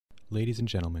Ladies and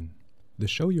gentlemen, the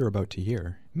show you're about to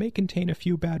hear may contain a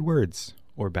few bad words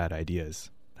or bad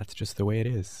ideas. That's just the way it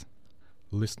is.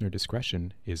 Listener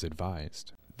discretion is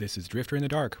advised. This is Drifter in the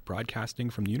Dark, broadcasting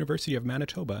from the University of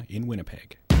Manitoba in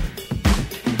Winnipeg.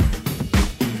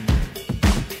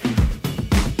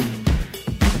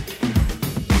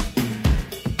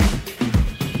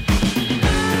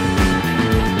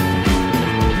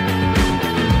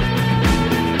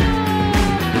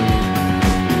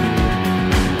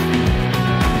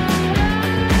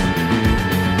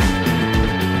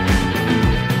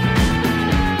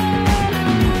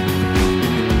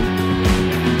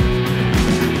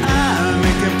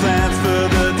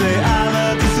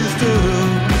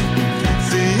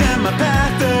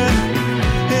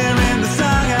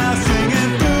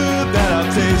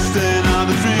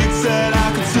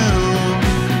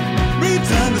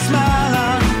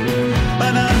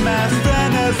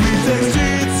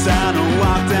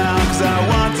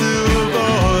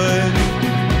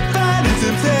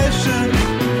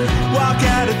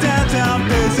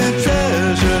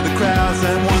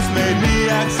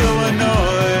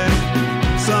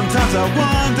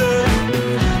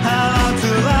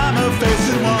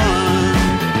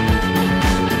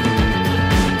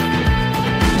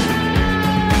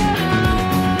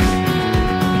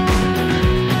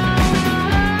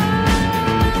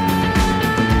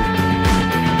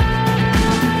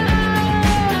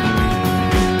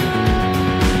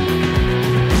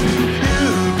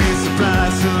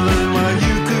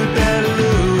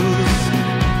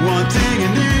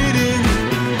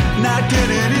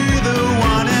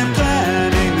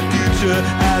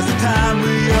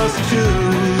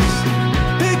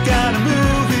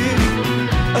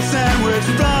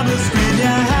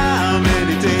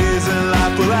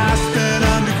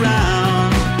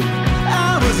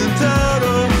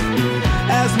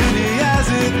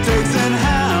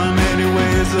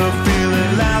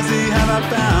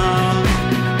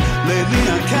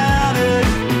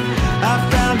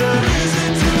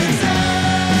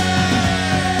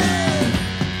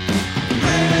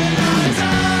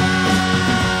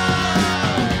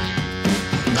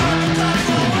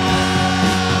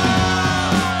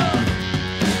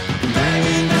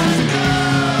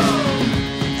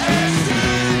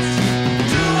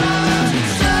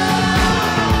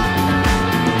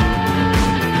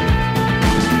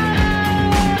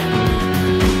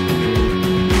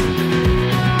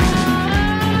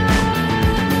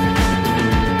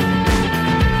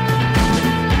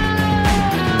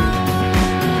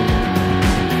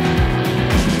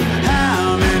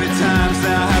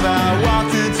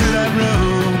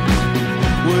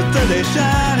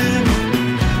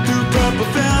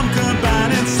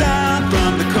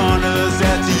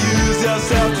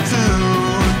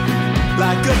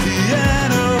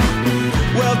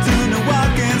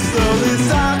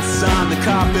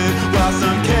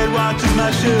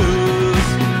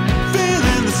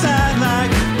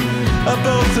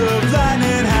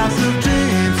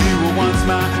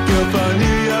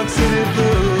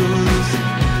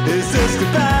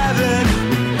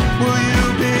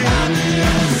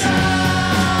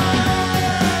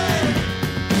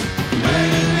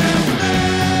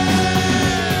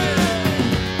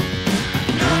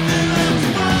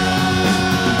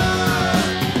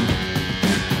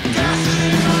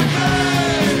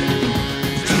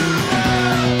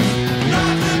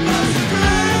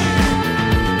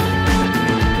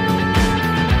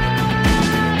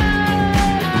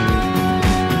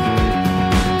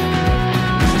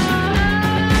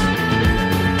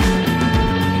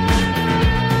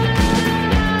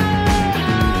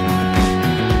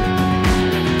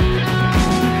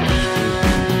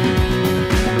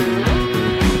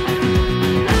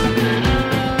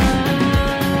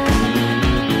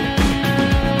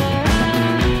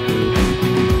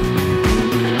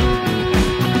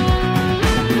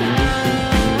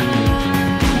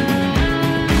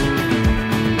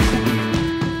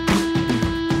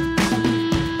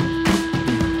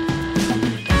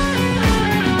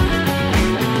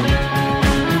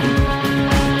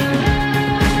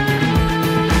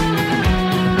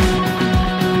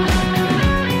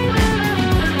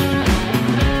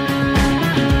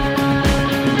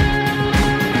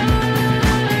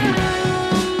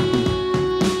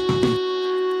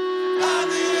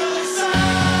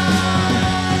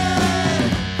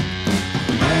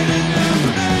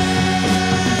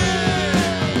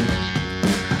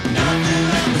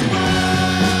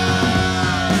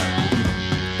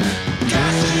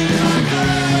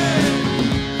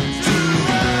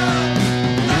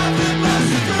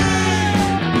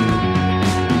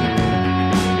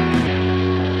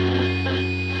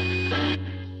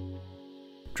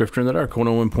 Drifter in the Dark,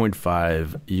 101.5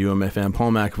 UMFM.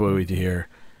 Paul McAvoy with you here.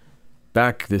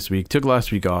 Back this week. Took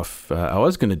last week off. I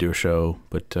was going to do a show,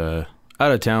 but out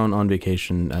of town on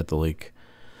vacation at the lake.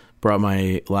 Brought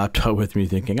my laptop with me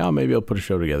thinking, oh, maybe I'll put a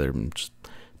show together. Just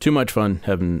too much fun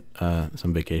having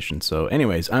some vacation. So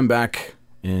anyways, I'm back,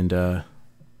 and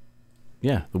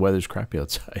yeah, the weather's crappy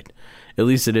outside. At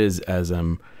least it is as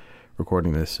I'm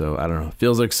recording this, so I don't know.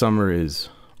 Feels like summer is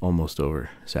almost over,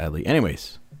 sadly.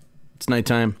 Anyways, it's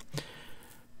nighttime.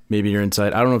 Maybe you're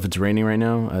inside. I don't know if it's raining right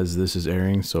now as this is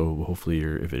airing, so hopefully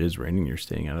if it is raining, you're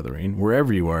staying out of the rain.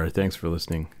 Wherever you are, thanks for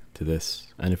listening to this.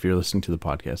 And if you're listening to the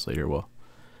podcast later, well,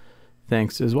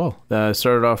 thanks as well.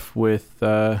 Started off with,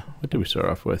 what did we start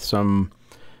off with? Some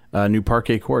new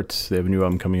Parquet Courts. They have a new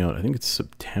album coming out. I think it's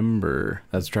September.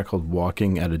 That's a track called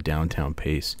Walking at a Downtown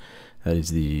Pace. That is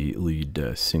the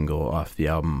lead single off the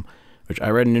album, which I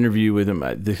read an interview with them.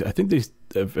 I think they,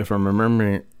 if I'm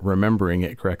remembering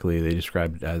it correctly, they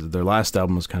described it as their last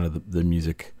album was kind of the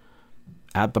music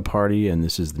at the party, and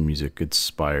this is the music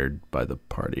inspired by the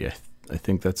party. I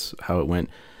think that's how it went.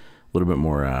 A little bit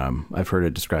more, I've heard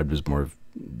it described as more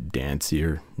dancey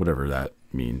or whatever that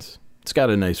means. It's got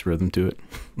a nice rhythm to it.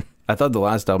 I thought the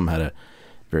last album had a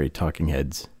very Talking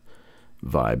Heads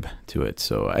vibe to it.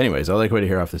 So anyways, I like what to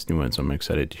hear off this new one, so I'm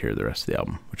excited to hear the rest of the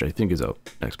album, which I think is out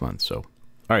next month. So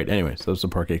all right, anyways, those are some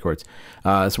Parquet Courts.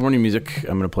 Some more new music.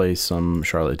 I'm going to play some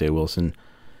Charlotte Day Wilson,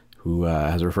 who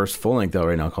has her first full-length out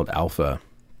right now called Alpha.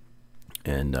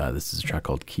 And this is a track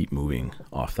called Keep Moving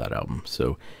off that album.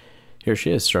 So here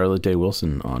she is, Charlotte Day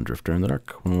Wilson on Drifter in the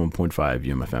Dark, 101.5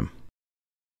 UMFM.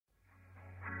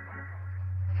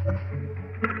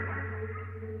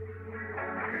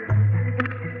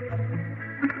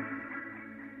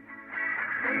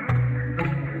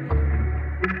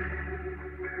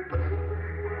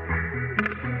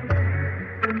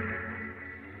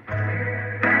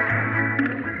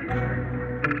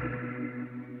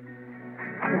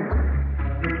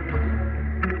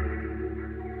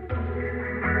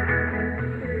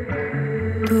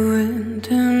 The wind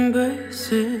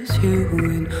embraces you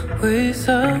in ways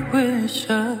I wish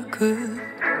I could.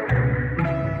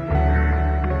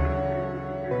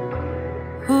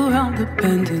 Around the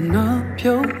bend and up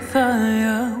your thigh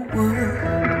I would.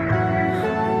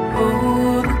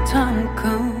 Oh, the time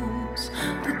comes,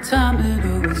 the time it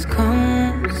always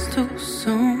comes too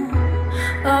soon.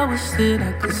 I wish that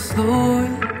I could slow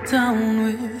it down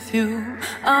with you.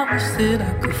 I wish that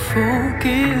I could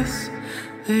focus,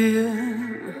 yeah.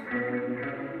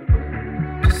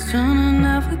 Trying to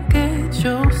navigate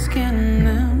your skin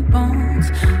and bones,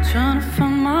 trying to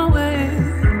find my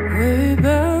way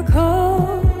back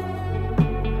home.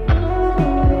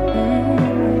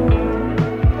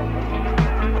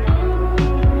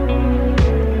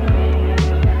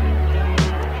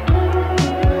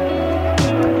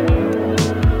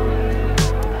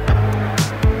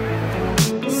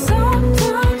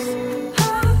 Sometimes I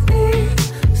need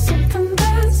something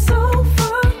that's so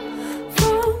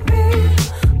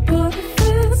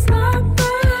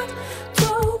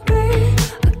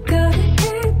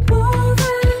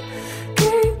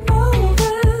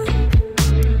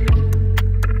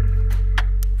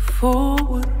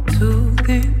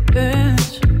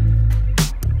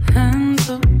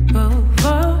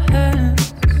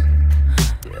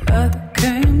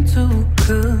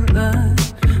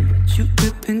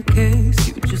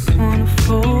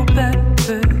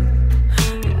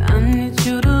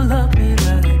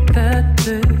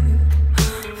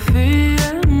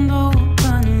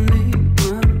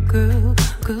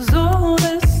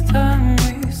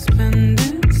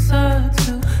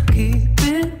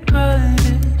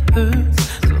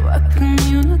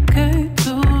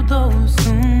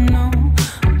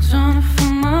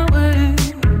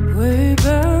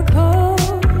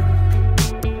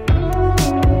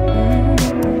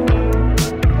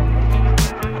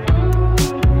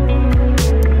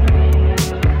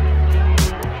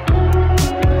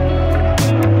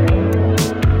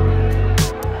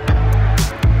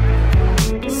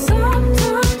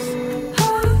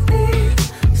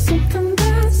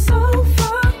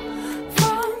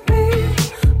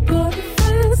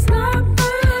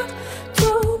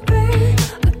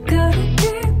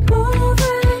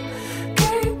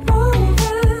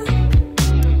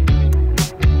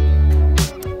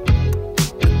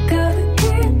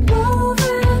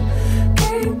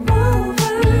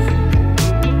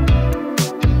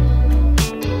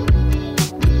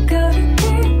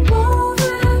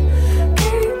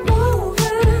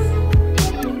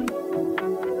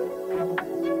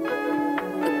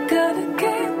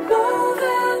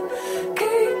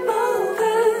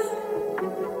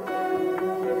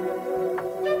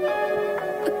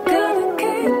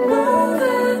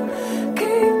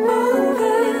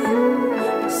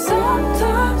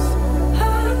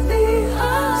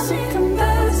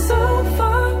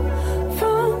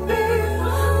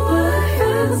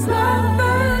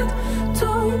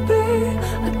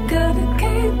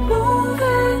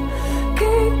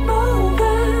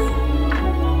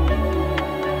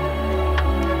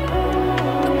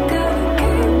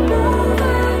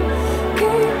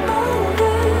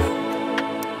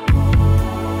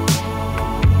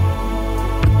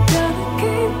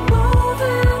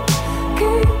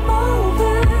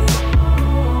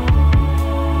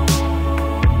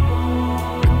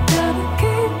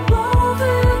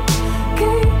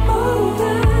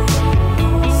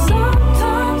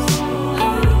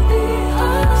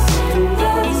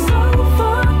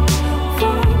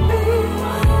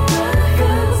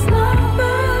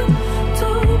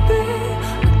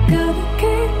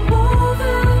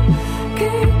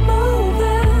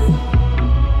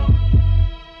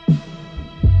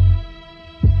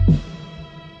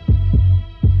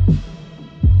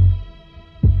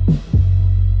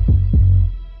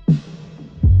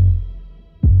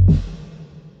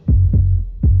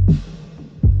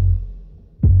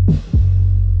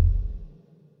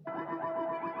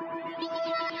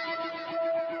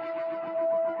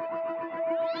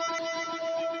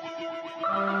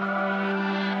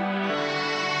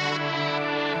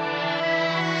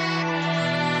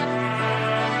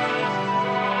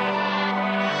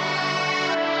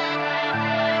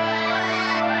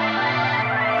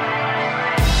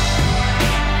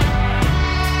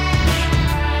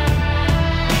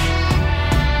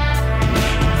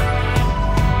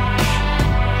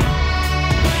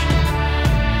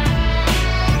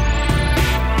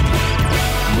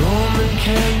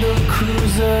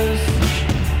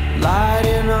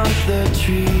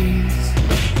trees,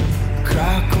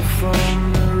 crackle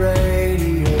from the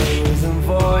radios and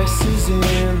voices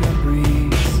in the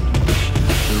breeze.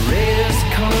 The raiders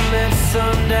come at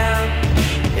sundown,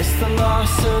 it's the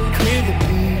Lawson, clear the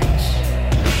beach.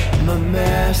 My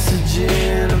message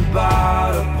in a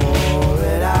bottle, pour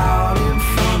it out in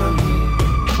front of me.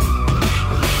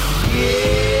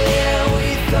 Yeah, we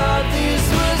thought this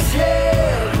was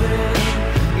heaven,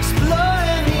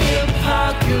 exploring the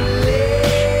apocalypse.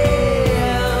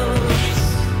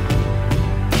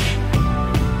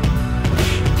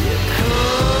 You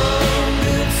come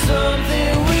did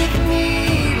something with me,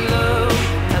 love,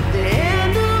 at the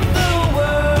end of the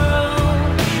world.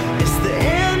 It's the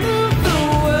end of the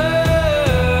world.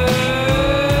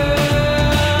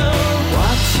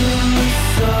 Watching the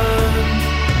sun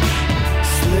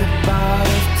slip out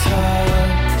of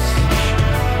touch,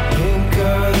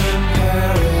 pinker than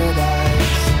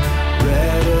paradise,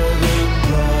 redder than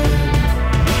blood.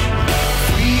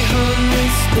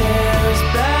 300 stairs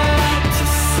back to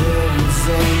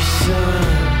civilization.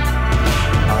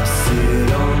 I'll sit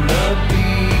on the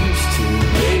beach till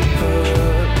they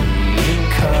put me in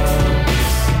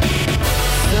cuffs.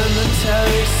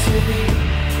 Cemetery city,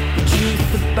 the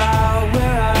truth about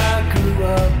where I grew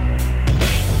up.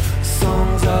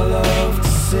 Songs I love to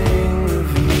sing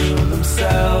reveal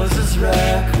themselves as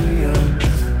requiems.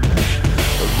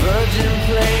 A virgin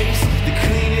place, the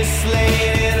cleanest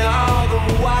slate and all the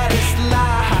whitest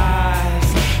lies.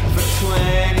 For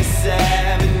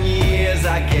 27 years, I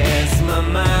guess my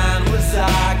mind was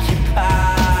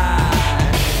occupied.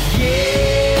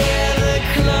 Yeah, the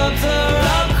clubs are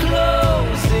all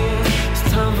closing. It's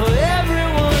time for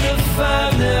everyone to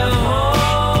find their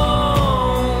homes.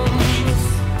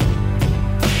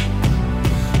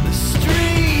 The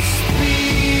street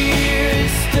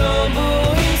spirits stumble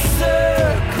in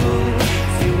circles.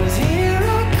 It was here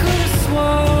I could have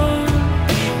sworn.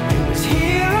 It was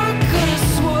here I could have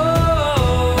sworn.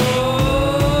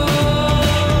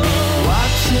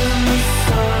 Watching the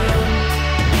sun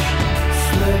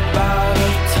slip out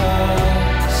of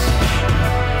touch,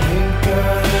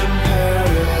 pinker than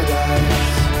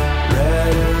paradise,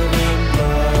 redder than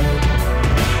blood.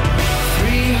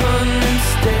 300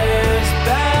 stairs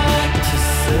back to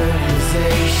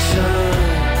civilization.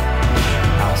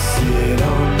 I'll sit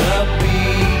on the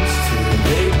beach till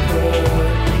they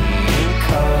put me in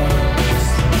cuffs.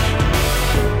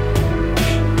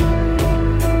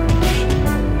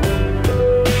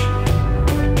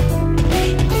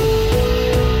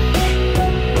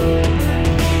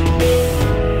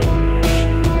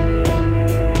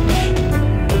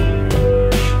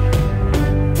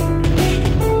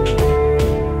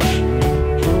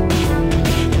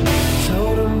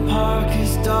 Totem Park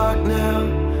is dark now,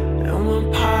 and we're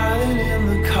piling in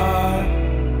the car.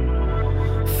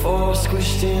 Four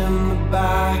squished in the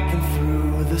back, and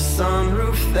through the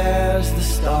sunroof there's the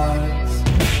stars.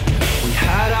 We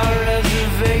had our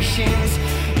reservations,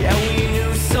 yeah, we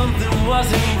knew something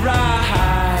wasn't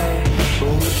right.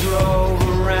 But we drove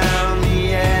around the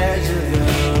edge of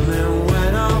them and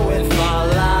went on with our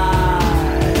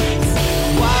lives.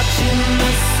 Watching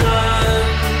the sun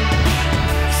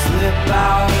slip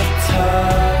out of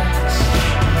touch,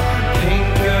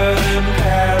 pinker than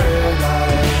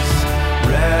paradise,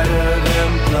 redder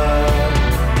than blood.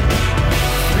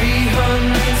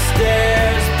 300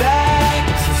 stairs back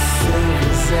to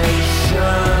civilization.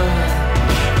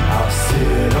 I'll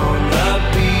sit on the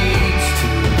beach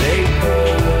till they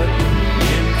put me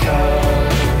in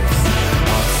cuffs.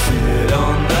 I'll sit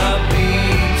on the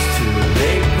beach till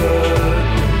they put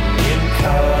me in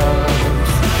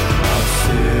cuffs. I'll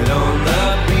sit on the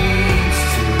beach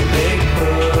till they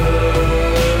put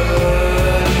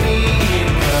me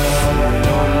in cuffs.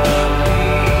 On the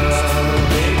beach till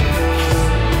they put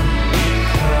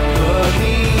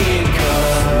me in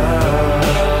cuffs.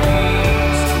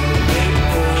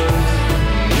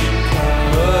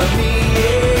 Put me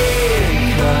in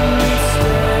cuffs.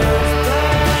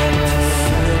 Back to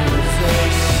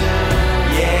civilization.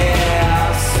 Yeah,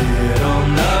 I'll sit on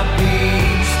the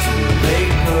beach till they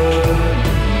put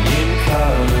me in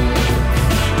cuffs.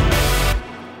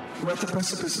 We're at the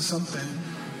precipice of something.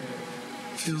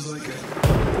 Feels like it.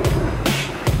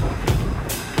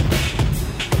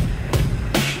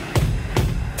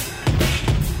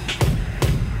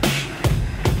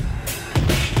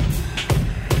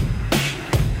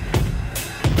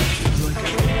 Feels like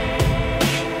it.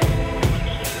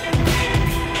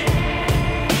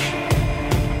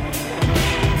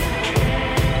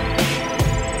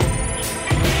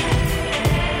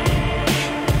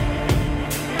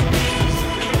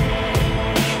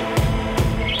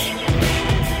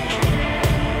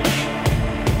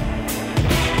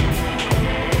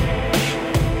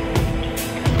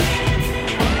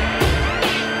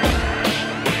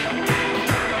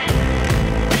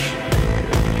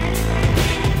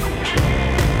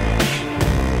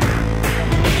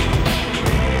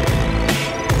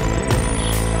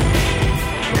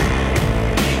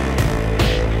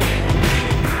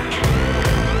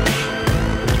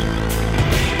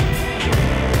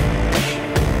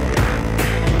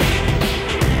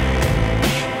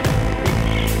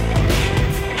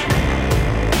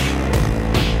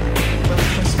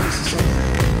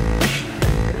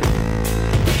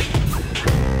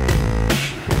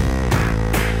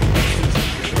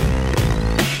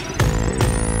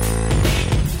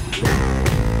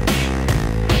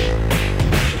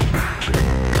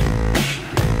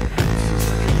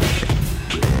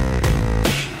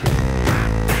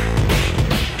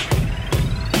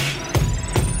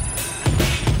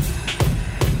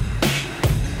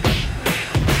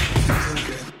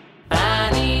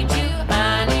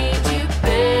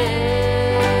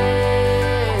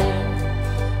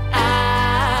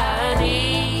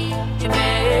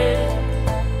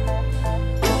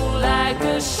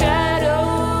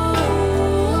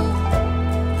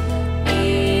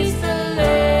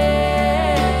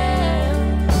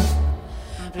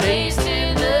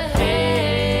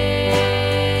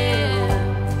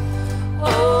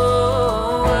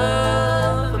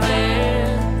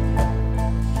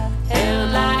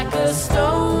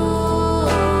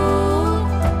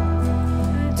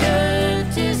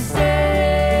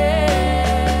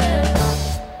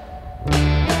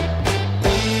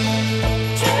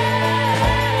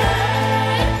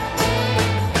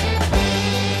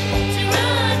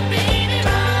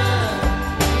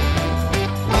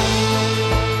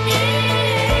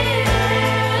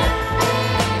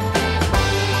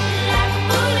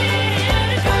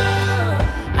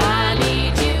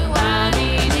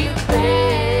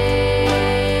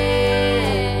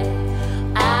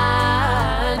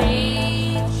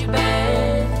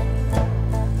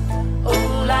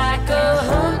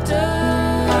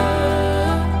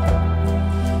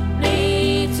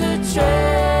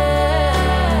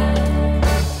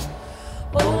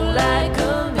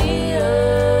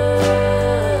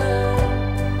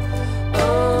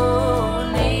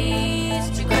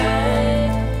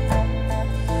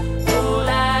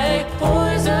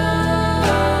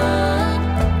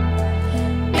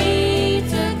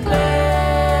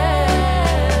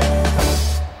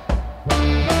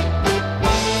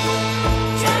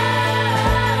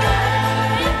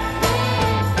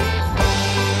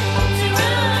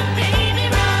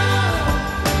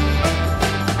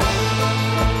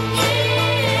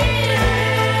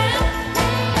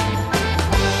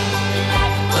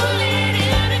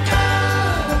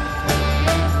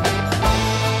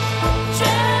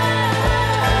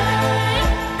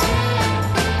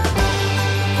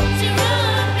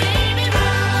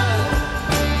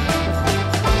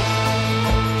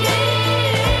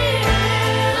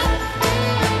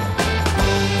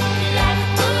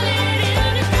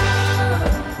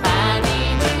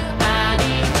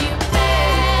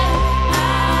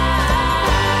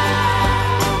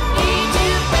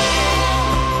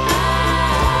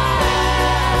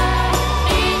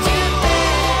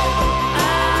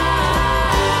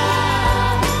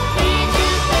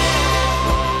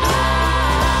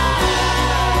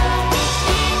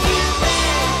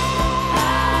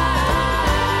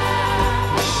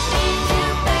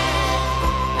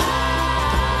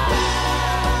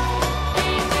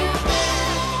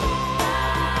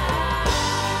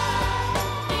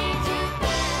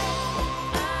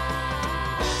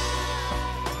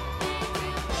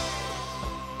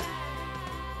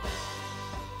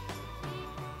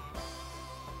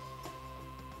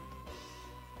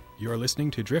 You're listening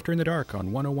to Drifter in the Dark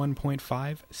on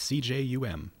 101.5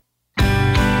 CJUM.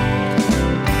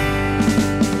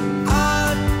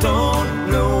 I don't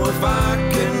know if I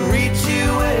can reach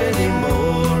you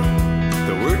anymore.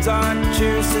 The words I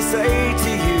choose to say to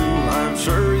you, I'm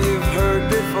sure you've heard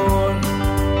before.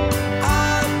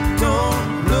 I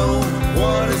don't know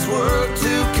what it's worth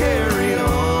to carry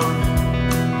on.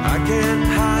 I can't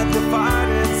hide the fight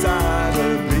inside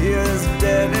of me as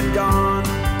dead and gone.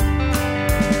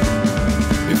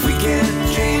 If we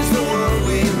can't change the world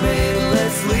we made,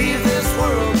 let's leave this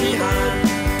world behind.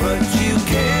 But you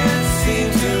can't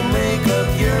seem to make up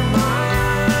your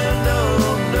mind.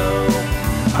 Oh no,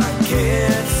 I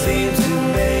can't seem to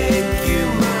make you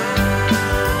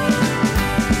mine.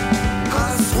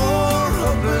 I swore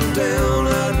up and down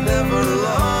I'd never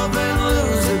love and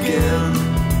lose again.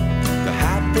 The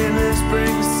happiness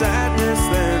brings sadness,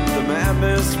 then the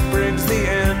madness brings the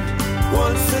end.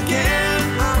 Once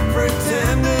again I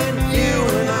pretended you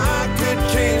and I could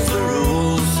change the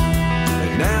rules,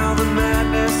 and now the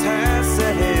madness has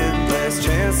set in. Last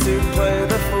chance to play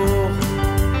the fool.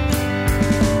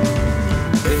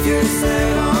 If you're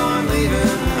set on leaving,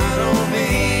 I don't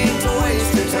mean to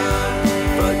waste your time,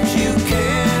 but you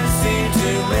can't seem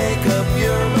to make up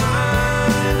your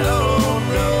mind. Oh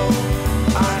no,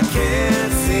 I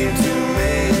can't seem to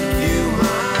make you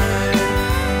mine.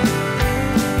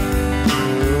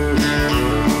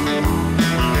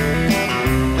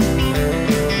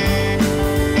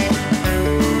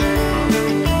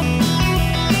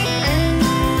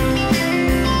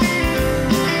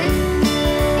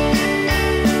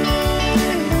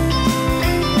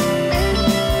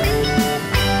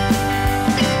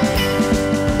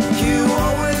 You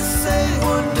always say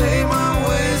one day my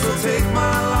ways will take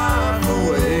my life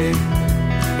away.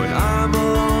 When I'm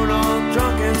alone, all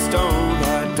drunk and stoned,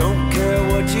 I don't care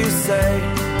what you say.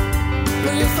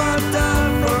 But if I die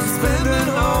from spending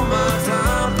all my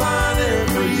time pining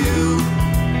for you,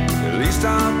 at least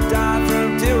I'll die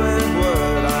from doing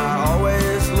what I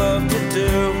always loved to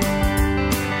do.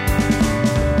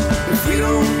 If we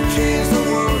don't change the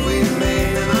world we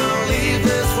made, then I'll leave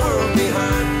this world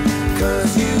behind.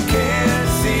 'Cause you can't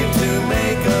seem to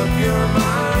make up your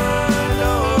mind.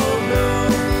 Oh no,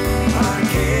 I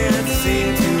can't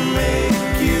seem to make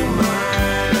you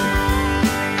mine.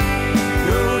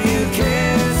 No, you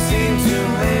can't seem to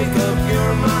make up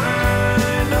your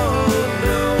mind. Oh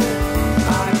no,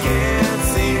 I can't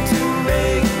seem to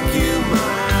make you mine.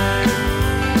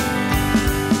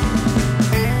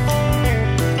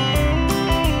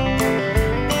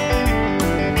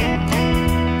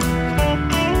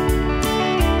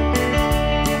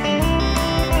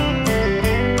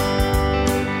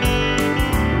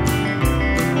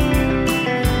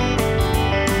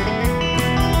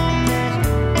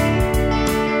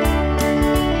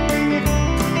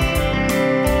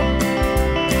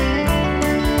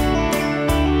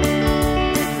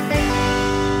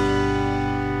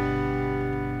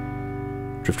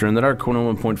 Drifter in the Dark,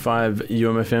 101.5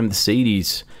 UMFM, the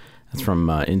Sadies. That's from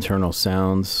Internal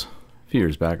Sounds. A few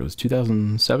years back. It was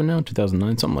 2007 now,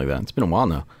 2009, something like that. It's been a while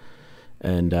now.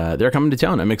 And they're coming to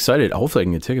town. I'm excited. Hopefully I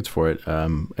can get tickets for it.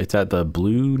 It's at the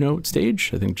Blue Note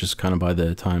stage, I think just kind of by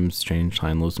the Times Change High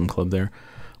and Lonesome Club there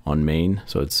on Main.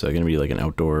 So it's going to be like an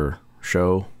outdoor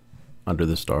show under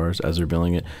the stars as they're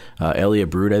billing it.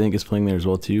 Elliot Brood, I think, is playing there as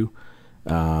well too.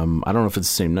 I don't know if it's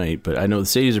the same night, but I know the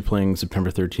Sadies are playing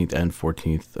September 13th and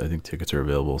 14th. I think tickets are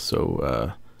available,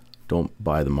 so don't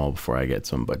buy them all before I get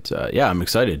some. But yeah, I'm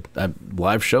excited.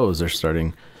 Live shows are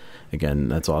starting again.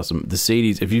 That's awesome. The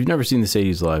Sadies, if you've never seen the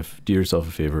Sadies live, do yourself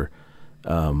a favor.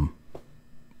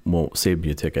 Well, save me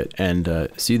a ticket and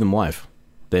see them live.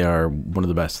 They are one of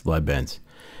the best live bands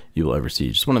you will ever see.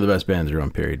 Just one of the best bands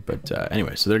around, period. But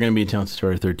anyway, so they're going to be in town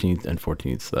September 13th and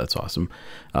 14th, so that's awesome.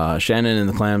 Shannon and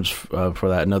the Clams for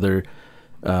that. Another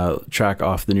track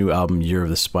off the new album, Year of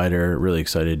the Spider. Really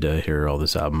excited to hear all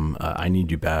this album. I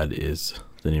Need You Bad is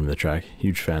the name of the track.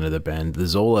 Huge fan of the band. The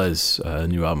Zolas, a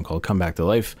new album called Come Back to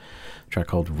Life, a track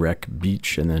called Wreck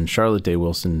Beach, and then Charlotte Day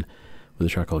Wilson with a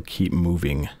track called Keep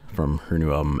Moving from her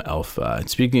new album Elf.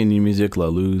 Speaking of new music, La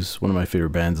Luz, one of my favorite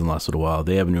bands in the last little while,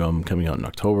 they have a new album coming out in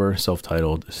October,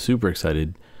 self-titled. Super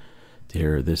excited to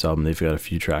hear this album. They've got a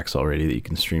few tracks already that you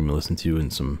can stream and listen to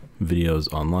and some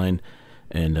videos online.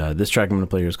 And this track I'm going to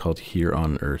play here is called Here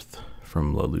on Earth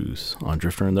from La Luz on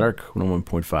Drifter in the Dark,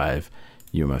 101.5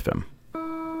 UMFM.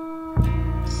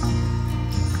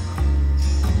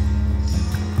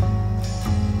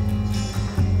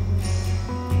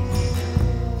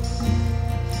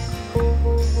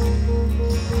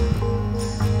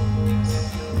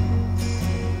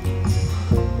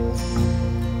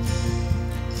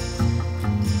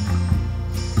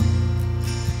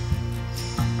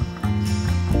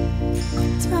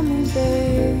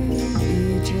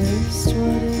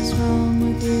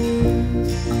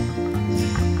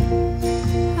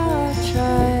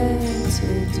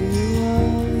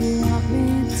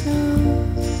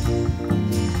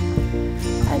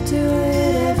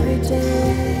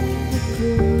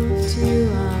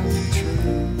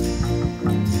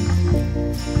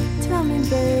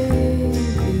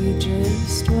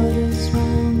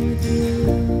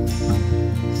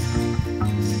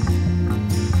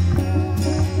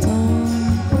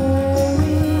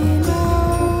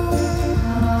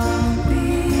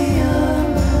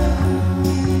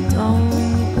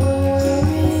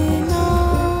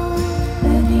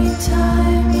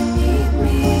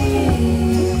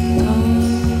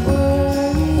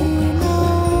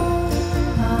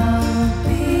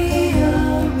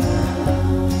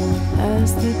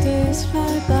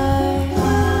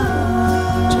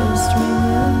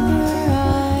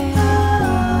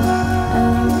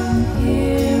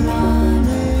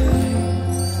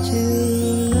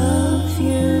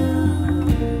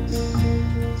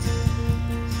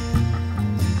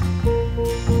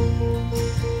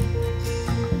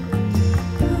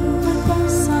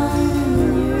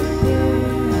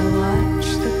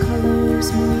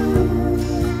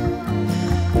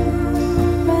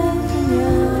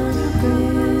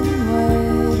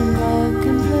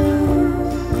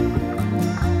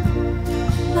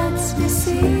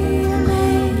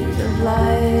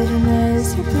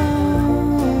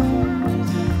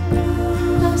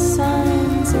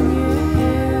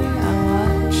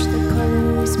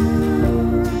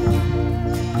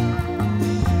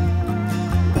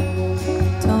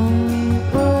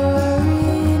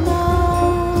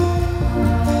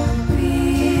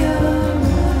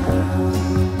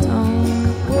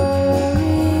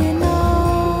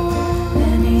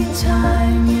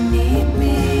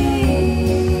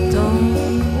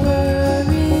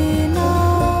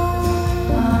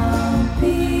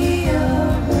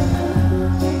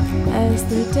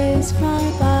 days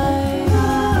fly by.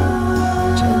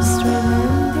 Just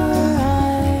remember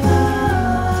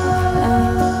I'm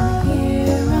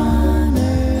here on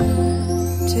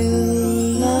earth to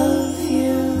love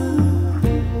you.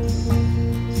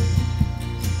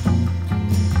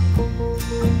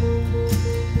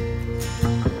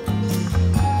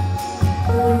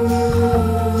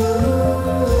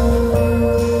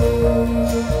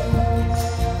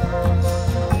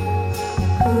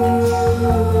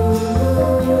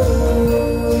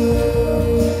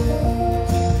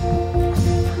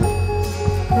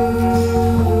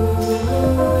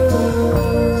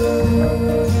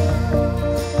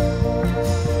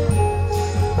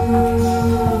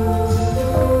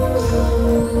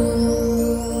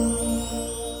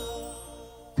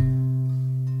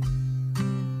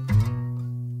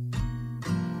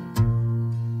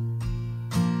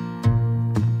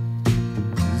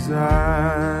 As I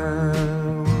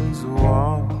was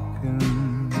walking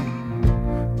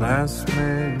last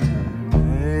May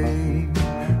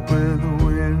with the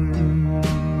wind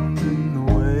and the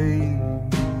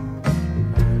waves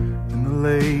and the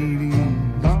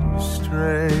ladies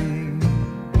astray,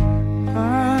 I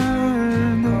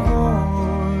heard the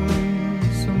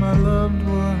voice of my loved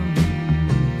one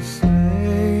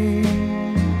say,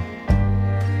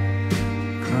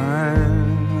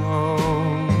 crying, oh,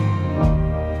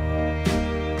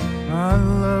 my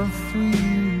love for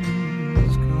you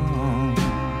is gone.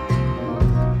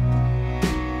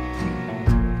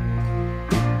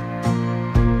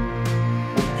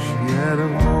 She had a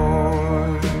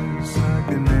voice like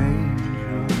an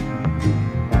angel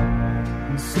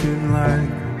and skin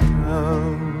like a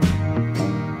dove,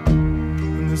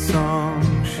 and the song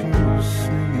she was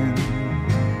singing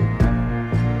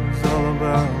was all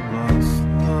about lost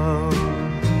love.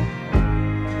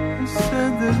 I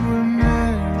said that we're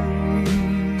married,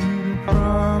 a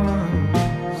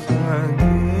promise I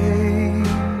gave,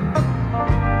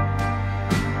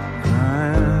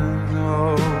 crying,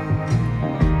 oh,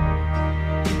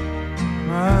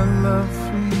 my love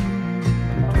for you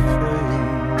did fade.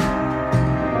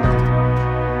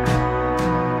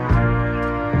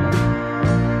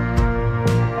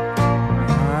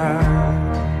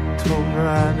 I told her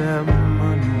I'd have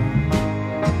money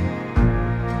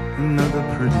and other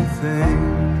pretty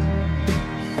things,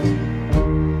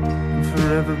 and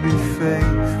forever be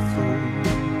faithful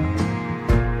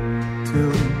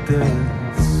till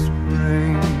death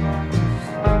springs.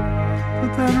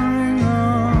 But that ring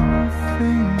on her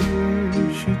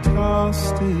finger, she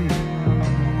tossed it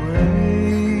away,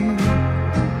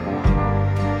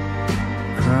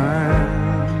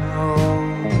 crying, oh,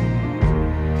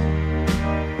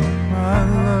 my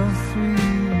love for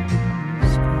you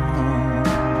is gone.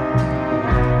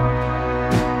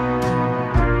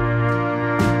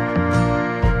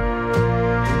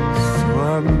 So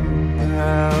I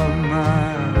bowed my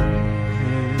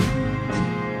head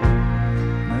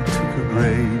and I took a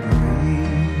great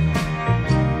leap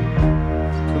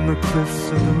from the cliffs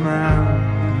of the mountain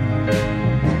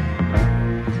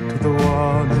to the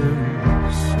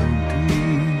waters so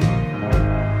deep.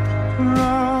 The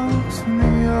rocks in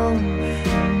the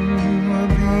ocean will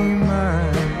be my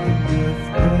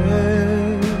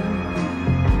deathbed,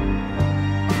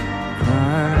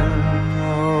 crying,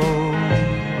 oh,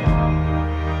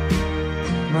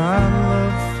 my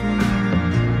love for you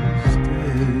is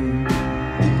dead.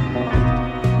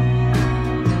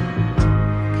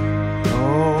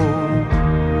 Oh,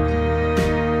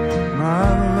 my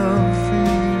love for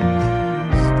you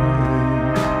is dead.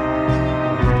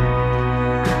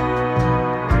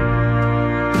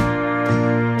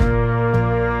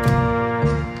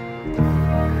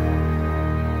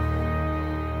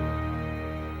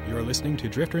 You're listening to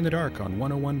Drifter in the Dark on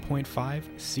 101.5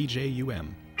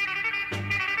 CJUM.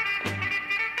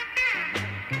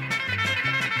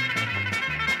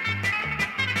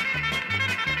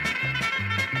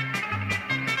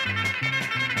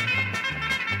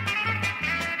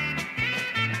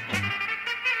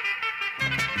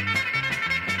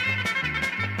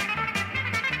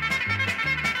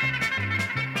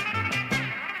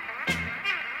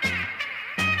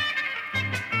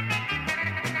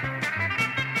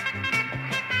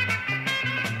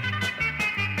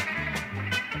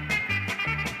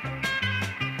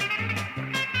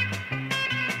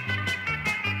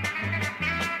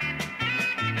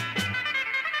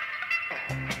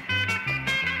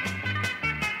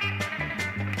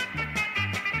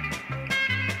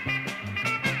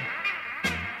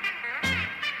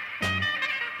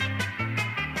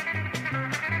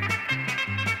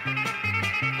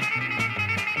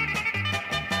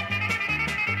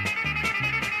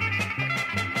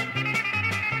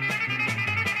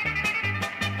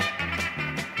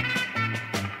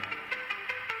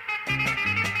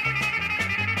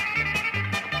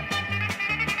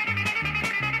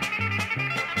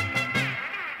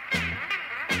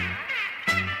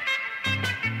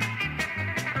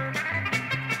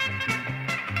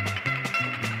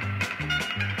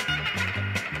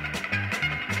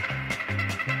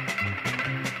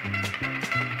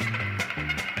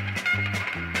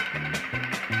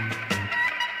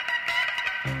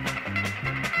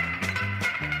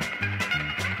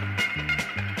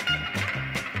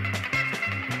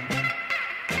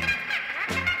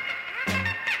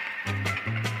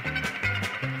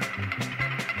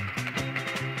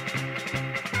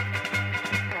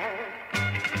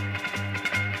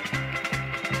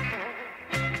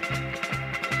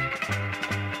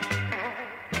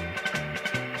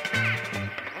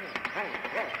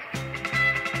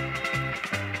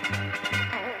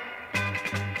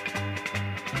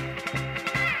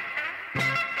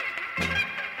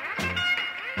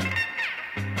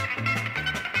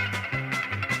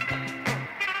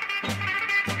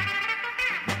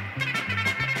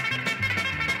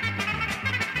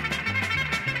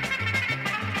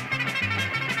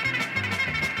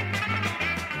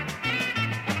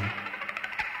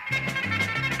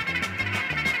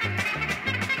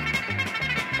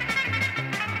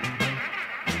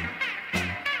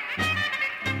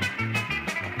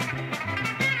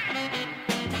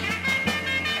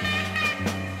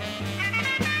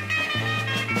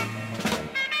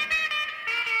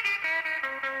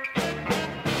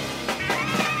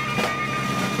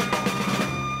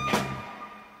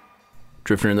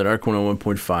 Drifter in the Dark,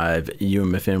 101.5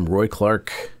 UMFM. Roy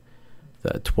Clark,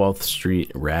 the 12th Street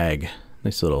Rag.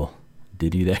 Nice little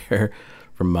ditty there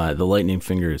from the Lightning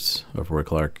Fingers of Roy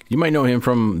Clark. You might know him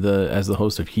from as the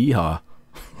host of Hee Haw,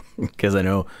 because I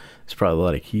know there's probably a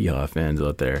lot of Hee Haw fans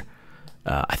out there.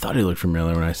 I thought he looked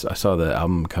familiar when I saw the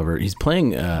album cover. He's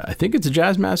playing, I think it's a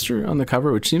Jazz Master on the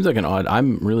cover, which seems like an odd.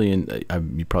 I'm really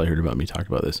you probably heard about me talk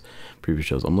about this previous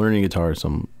shows. I'm learning guitar, so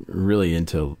I'm really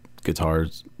into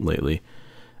guitars lately,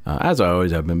 as I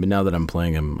always have been. But now that I'm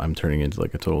playing, I'm turning into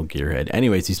like a total gearhead.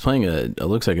 Anyways, he's playing it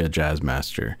looks like a Jazz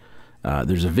Master.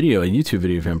 There's a YouTube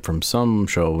video of him from some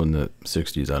show in the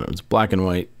 60s. I don't know. It's black and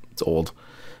white. It's old.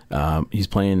 He's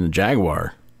playing the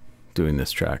Jaguar doing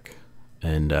this track.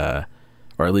 And, or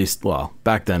at least, well,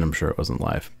 back then I'm sure it wasn't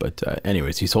live. But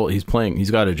anyways, he's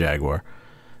got a Jaguar.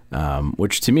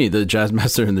 Which to me, the Jazz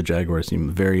Master and the Jaguar seem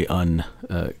very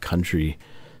un-country.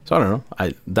 So I don't know.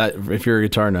 If you're a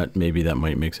guitar nut, maybe that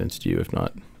might make sense to you. If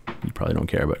not, you probably don't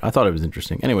care. But I thought it was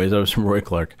interesting. Anyways, that was from Roy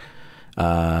Clark.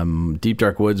 Deep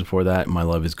Dark Woods before that. My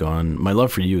Love Is Gone. My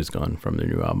Love for You Is Gone from their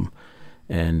new album.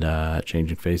 And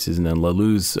Changing Faces. And then La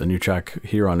Luz, a new track,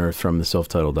 Here on Earth, from the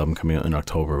self-titled album coming out in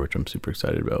October, which I'm super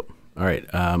excited about. All right,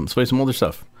 let's play some older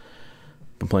stuff.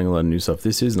 Been playing a lot of new stuff.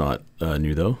 This is not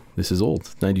new, though. This is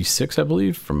old. 96, I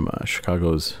believe, from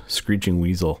Chicago's Screeching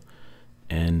Weasel.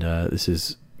 And this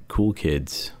is Cool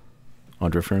Kids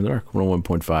on Drifter in the Dark,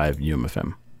 101.5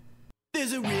 UMFM.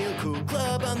 There's a real cool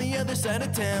club on the other side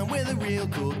of town where the real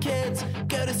cool kids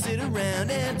go to sit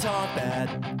around and talk bad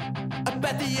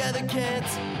about the other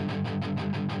kids.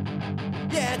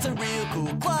 Yeah, it's a real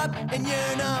cool club and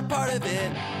you're not part of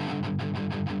it.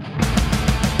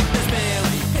 There's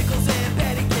Bailey, pickles and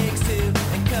patty cakes too,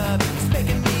 and Cubby's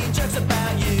making mean jokes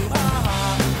about you. Ha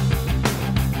ha,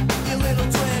 you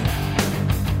little twin.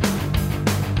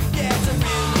 Yeah, it's a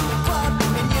real cool club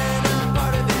and you're not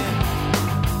part of it.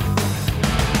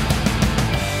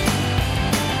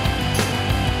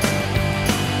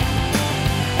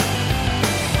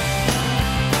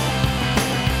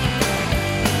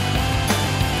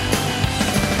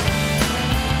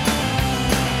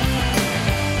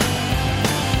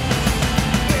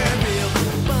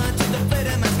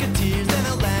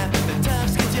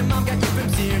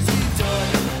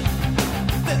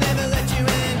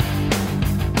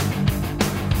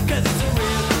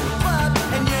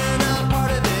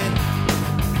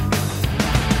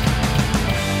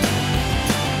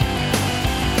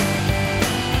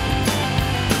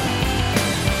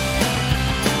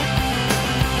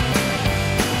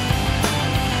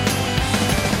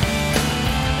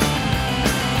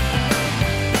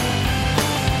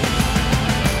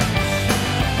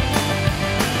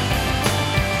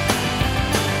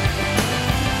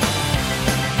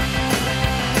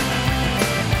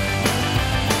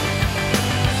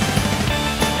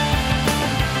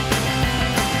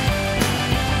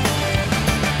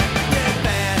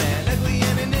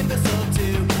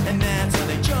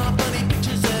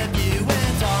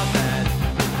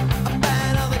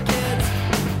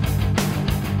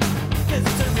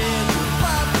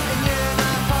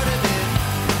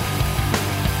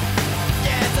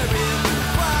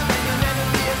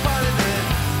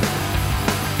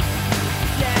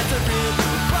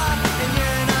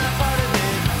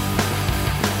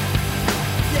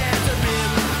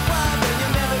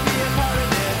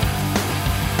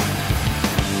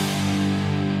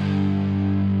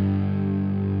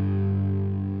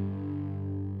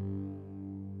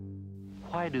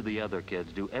 Why do the other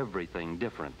kids do everything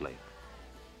differently?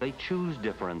 They choose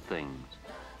different things.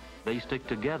 They stick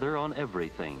together on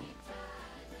everything.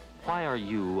 Why are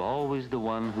you always the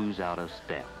one who's out of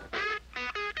step?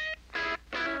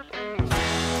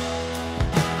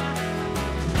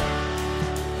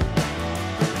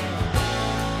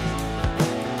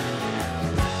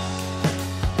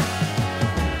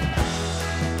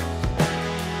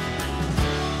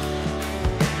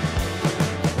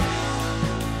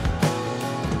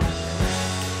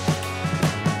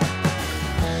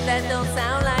 That don't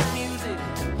sound like music.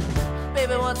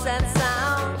 Baby, what's that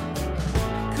sound?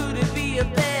 Could it be a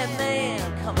bad man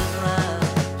coming around?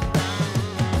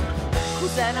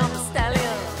 Who's that on the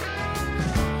stallion?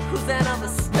 Who's that on the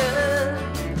stud?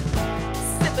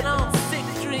 Sipping on sick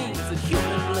dreams of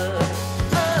human blood.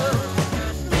 Oh,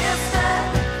 mister,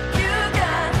 you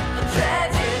got a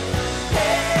tragic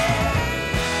head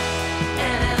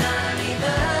and an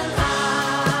uneven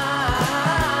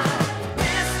heart.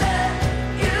 Mister,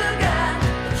 you got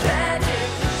a tragic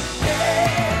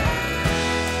head.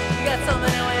 You got so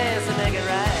many ways to make it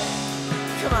right.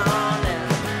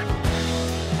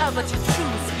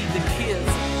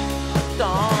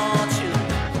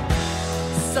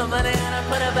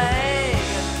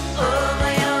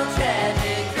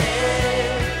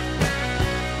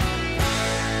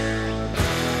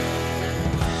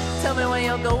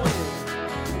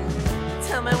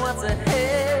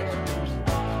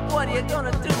 what are you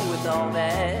gonna do with all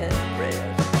that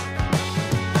bread?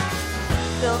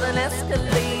 Build an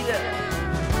escalator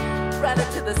right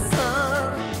up to the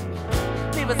sun.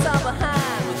 Leave us all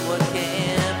behind with what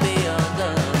can't be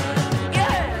undone.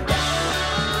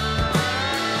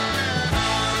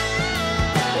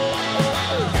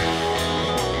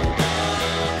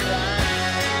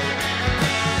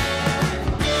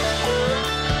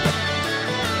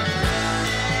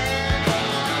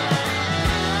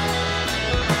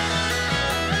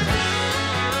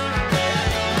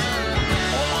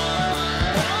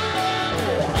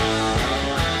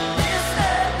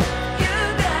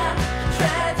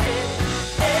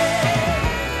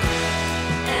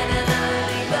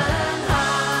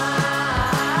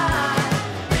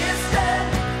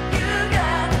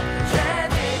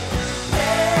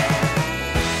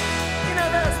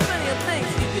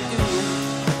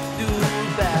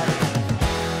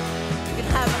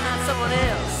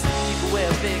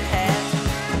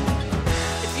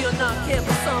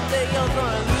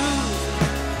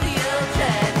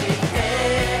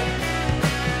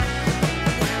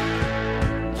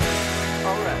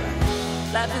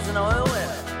 Life is an oil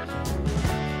well.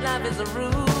 Life is a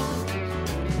rule.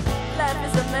 Life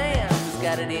is a man who's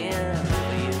got it in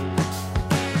for you.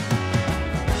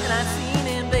 And I've seen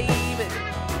him, baby,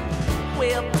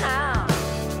 way uptown,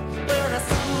 wearing a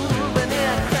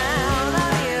souvenir crown.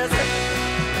 Oh, yes,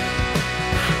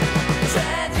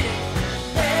 tragic,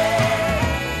 hey,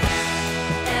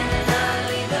 and an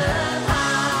uneven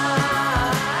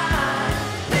high.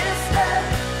 Mister,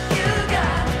 you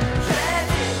got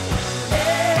tragic.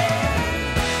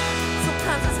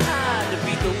 Sometimes it's hard to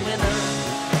be the winner.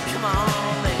 Come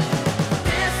on, man.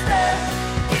 Mister,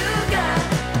 you got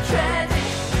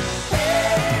tragic.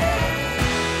 Hey,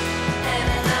 and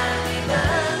an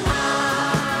uneven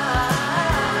high.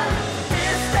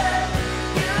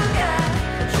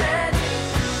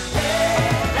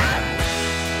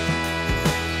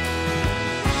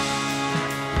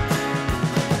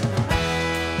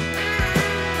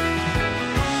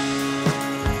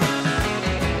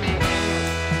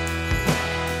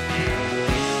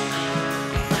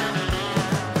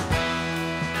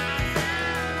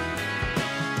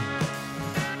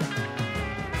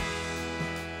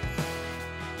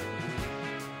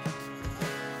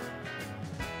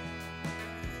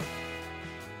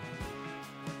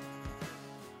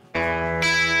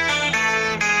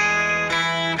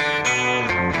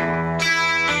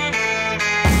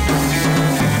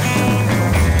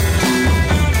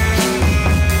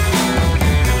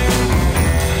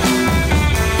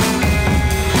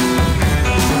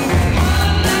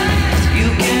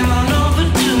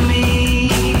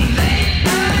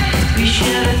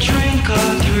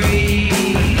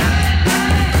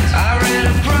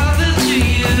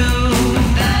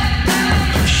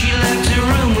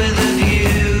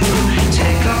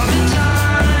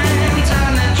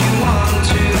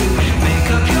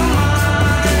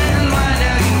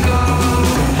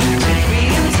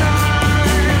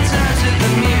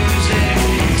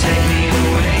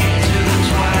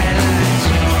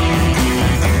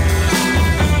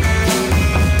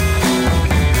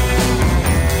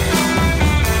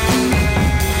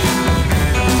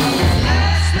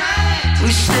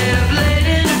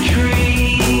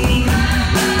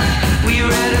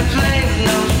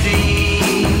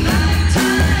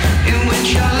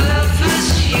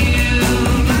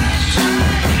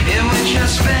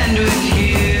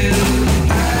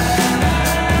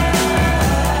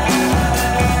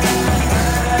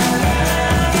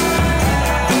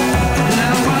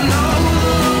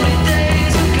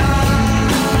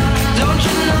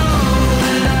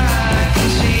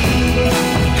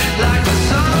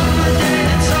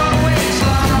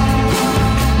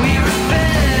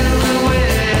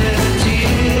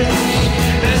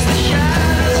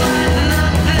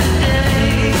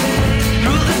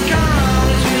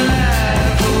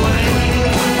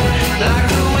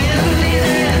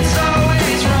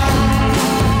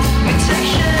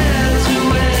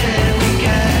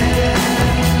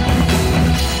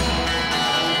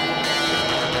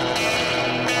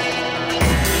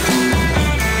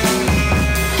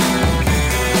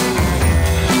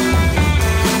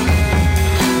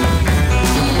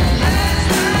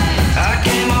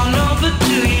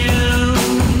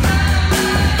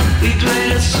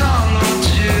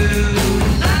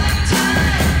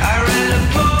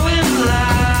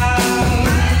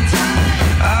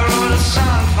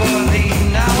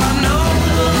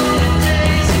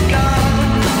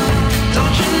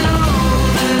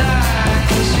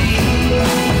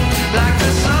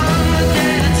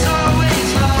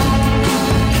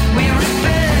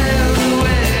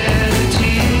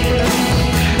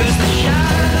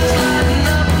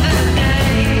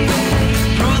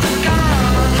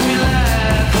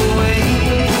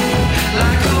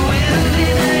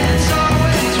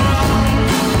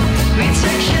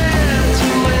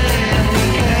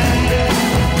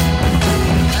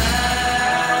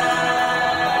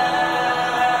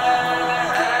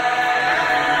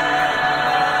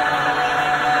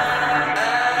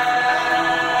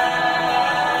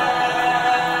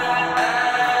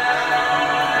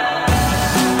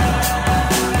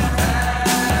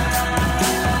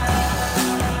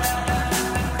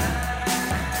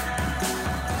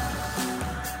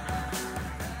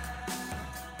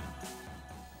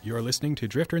 listening to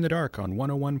Drifter in the Dark on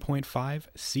 101.5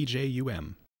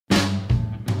 CJUM.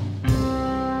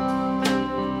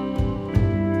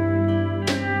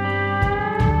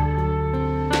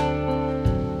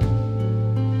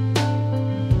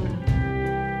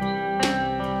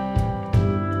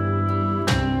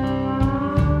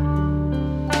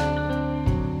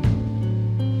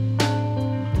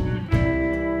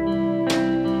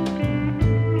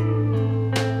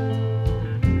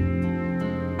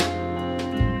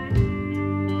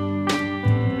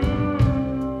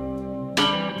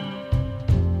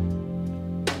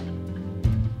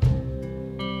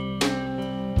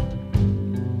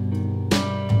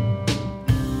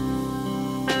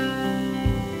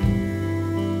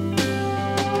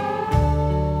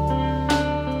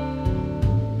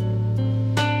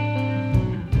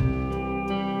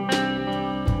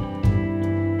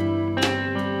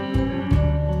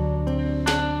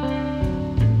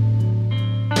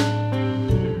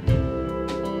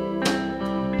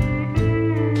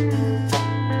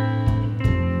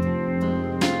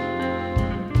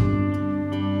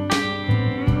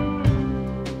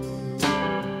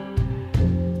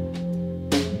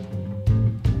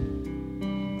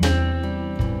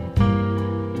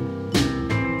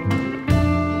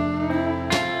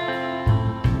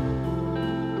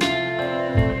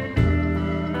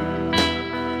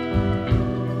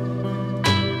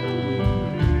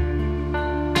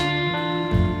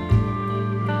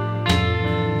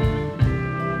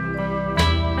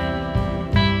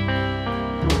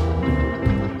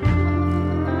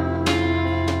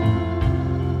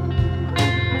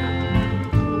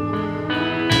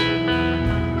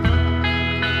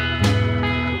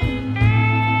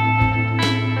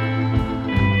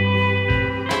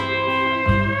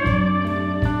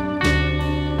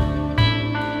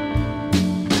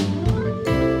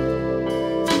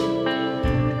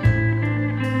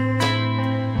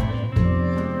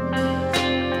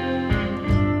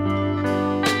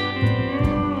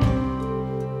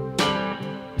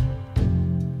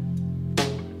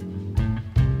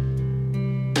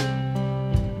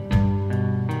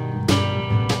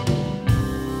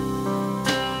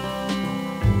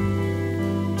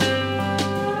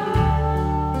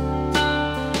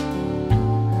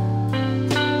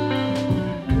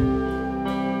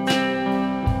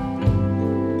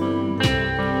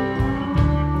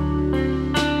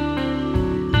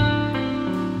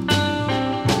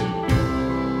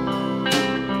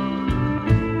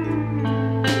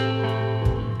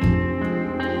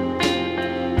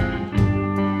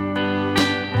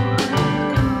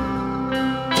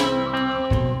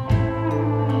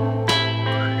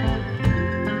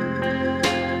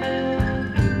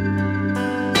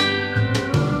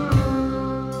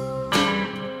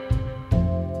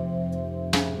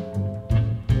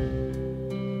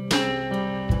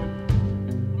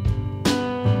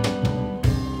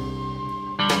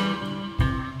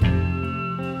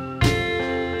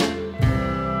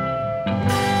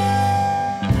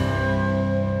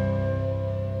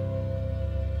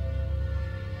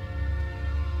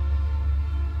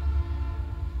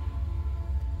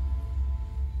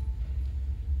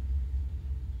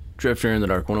 Drifter in the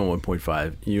Dark,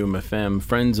 101.5 UMFM,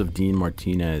 Friends of Dean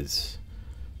Martinez.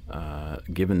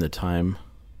 Given the Time,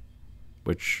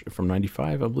 which from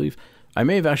 95, I believe. I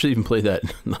may have actually even played that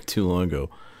not too long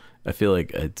ago. I feel like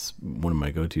it's one of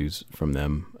my go-tos from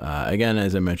them. Again,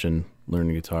 as I mentioned,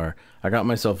 learning guitar. I I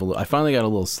finally got a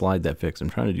little slide that fixed.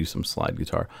 I'm trying to do some slide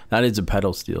guitar. That is a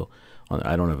pedal steel.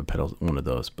 I don't have a pedal, one of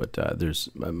those, but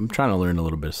I'm trying to learn a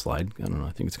little bit of slide. I don't know.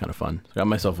 I think it's kind of fun. I got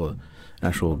myself an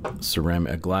actual glass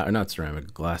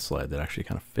slide that actually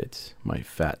kind of fits my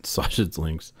fat sausage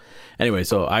links. Anyway,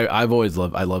 so I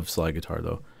love slide guitar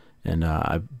though, and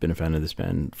I've been a fan of this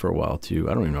band for a while too.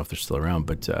 I don't even know if they're still around,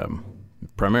 but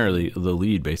primarily the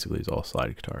lead basically is all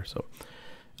slide guitar. So,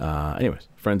 anyways,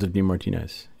 Friends of Dean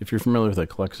Martinez. If you're familiar with like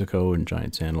Calexico and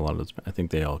Giant Sand, a lot of those, I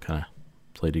think they all kind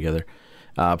of play together.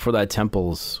 For that,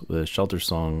 Temples, the Shelter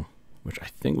song, which I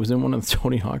think was in one of the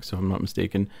Tony Hawks, if I'm not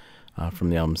mistaken, from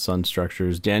the album Sun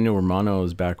Structures. Daniel Romano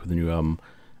is back with a new album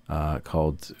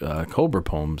called Cobra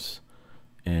Poems,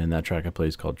 and that track I play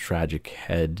is called Tragic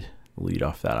Head, lead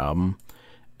off that album.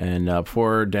 And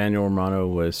before Daniel Romano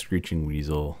was Screeching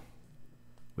Weasel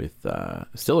with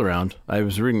still around. I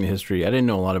was reading the history. I didn't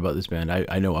know a lot about this band.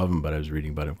 I know of them, but I was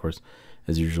reading about it, of course,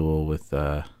 as usual with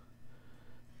a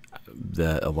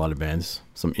lot of bands,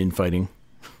 some infighting,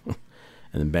 and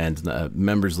then bands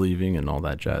members leaving and all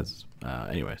that jazz.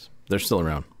 Anyways, they're still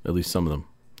around, at least some of them.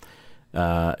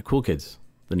 Cool Kids,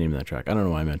 the name of that track. I don't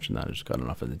know why I mentioned that. I just got it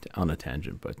off on a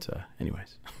tangent, but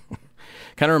anyways.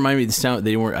 Kind of remind me of the sound.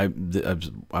 They weren't.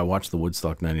 I watched the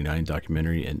Woodstock '99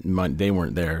 documentary, and they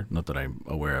weren't there. Not that I'm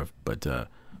aware of, but I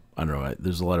don't know.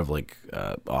 There's a lot of like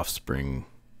Offspring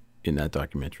in that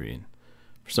documentary, and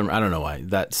for some, I don't know why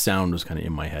that sound was kind of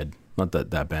in my head. Not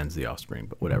that band's the Offspring,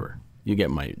 but whatever. You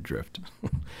get my drift.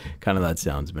 Kind of that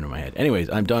sound's been in my head. Anyways,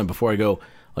 I'm done. Before I go,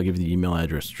 I'll give you the email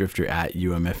address,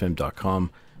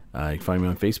 drifter@umfm.com. You can find me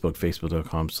on Facebook,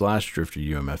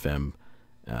 facebook.com/drifterumfm.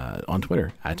 On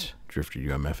Twitter,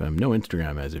 @drifterumfm. No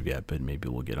Instagram as of yet, but maybe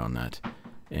we'll get on that.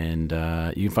 And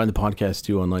you can find the podcast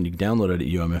too online. You can download it at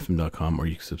umfm.com, or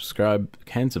you can subscribe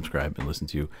and listen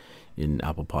to in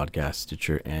Apple Podcasts,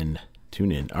 Stitcher, and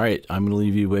TuneIn. All right, I'm going to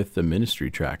leave you with the Ministry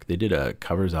track. They did a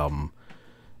covers album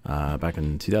back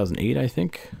in 2008, I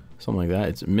think, something like that.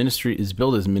 It's Ministry is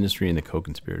billed as Ministry and the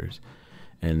Co-Conspirators,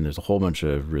 and there's a whole bunch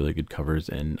of really good covers.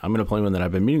 And I'm going to play one that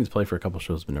I've been meaning to play for a couple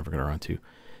shows, but never got around to.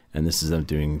 And this is them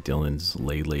doing Dylan's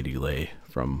 "Lay Lady Lay"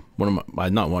 from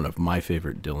not one of my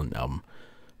favorite Dylan album,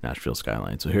 Nashville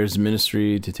Skyline. So here's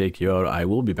Ministry to take you out. I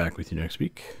will be back with you next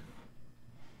week,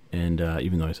 and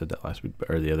even though I said that last week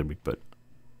or the other week, but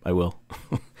I will.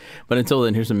 But until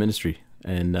then, here's the Ministry.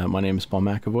 And my name is Paul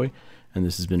McAvoy, and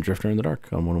this has been Drifter in the Dark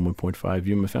on 101.5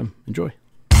 UMFM. Enjoy.